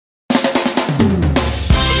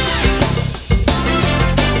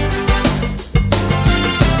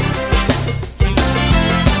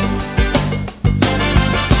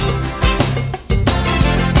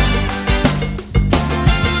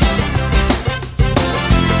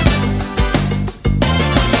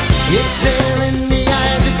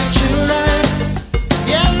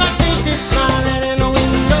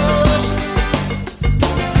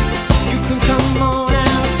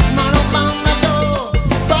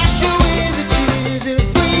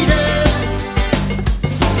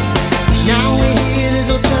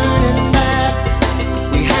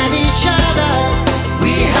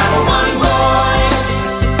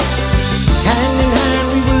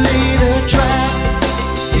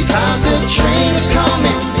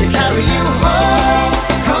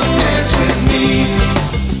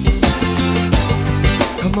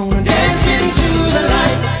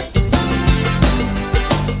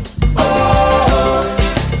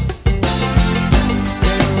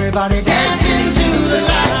everybody dancing to the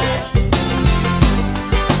light.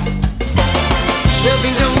 There'll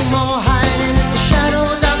be no more hiding in the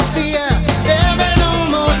shadows of fear. There'll be no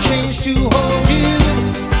more chains to hold you.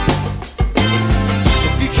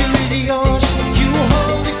 The future is yours, you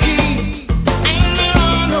hold the key, and there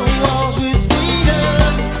are no walls with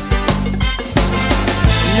freedom.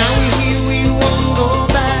 Now we're here, we won't go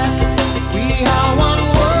back. We are one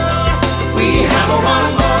world, we have a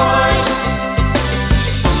one voice.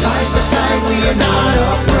 Side by side we are not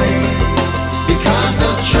afraid, because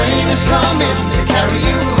the train is coming.